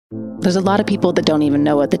There's a lot of people that don't even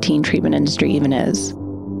know what the teen treatment industry even is.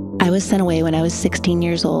 I was sent away when I was 16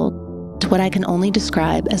 years old to what I can only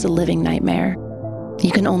describe as a living nightmare. You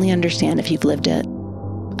can only understand if you've lived it.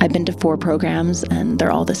 I've been to 4 programs, and they're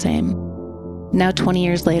all the same. Now, 20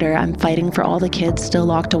 years later, I'm fighting for all the kids still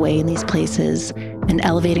locked away in these places and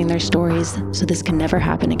elevating their stories so this can never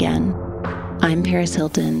happen again. I'm Paris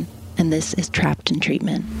Hilton, and this is Trapped in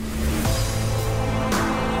Treatment.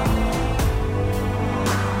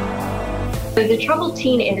 The troubled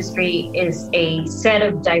teen industry is a set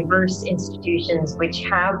of diverse institutions which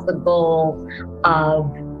have the goal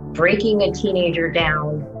of breaking a teenager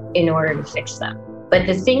down in order to fix them. But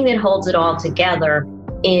the thing that holds it all together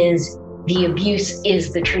is the abuse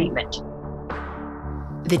is the treatment.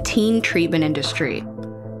 The teen treatment industry,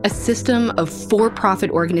 a system of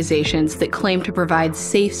for-profit organizations that claim to provide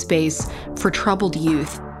safe space for troubled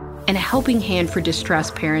youth and a helping hand for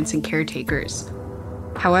distressed parents and caretakers.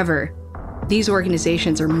 However, these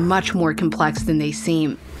organizations are much more complex than they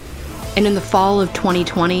seem. And in the fall of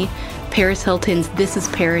 2020, Paris Hilton's This Is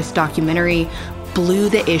Paris documentary blew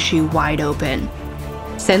the issue wide open.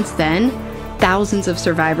 Since then, thousands of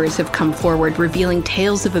survivors have come forward revealing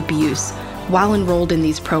tales of abuse while enrolled in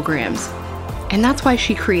these programs. And that's why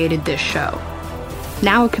she created this show.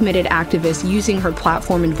 Now a committed activist using her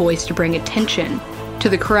platform and voice to bring attention to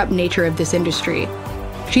the corrupt nature of this industry,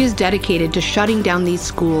 she is dedicated to shutting down these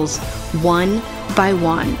schools one by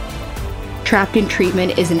one. Trapped in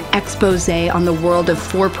Treatment is an expose on the world of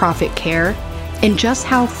for-profit care and just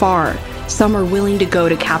how far some are willing to go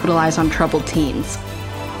to capitalize on troubled teens.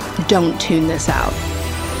 Don't tune this out.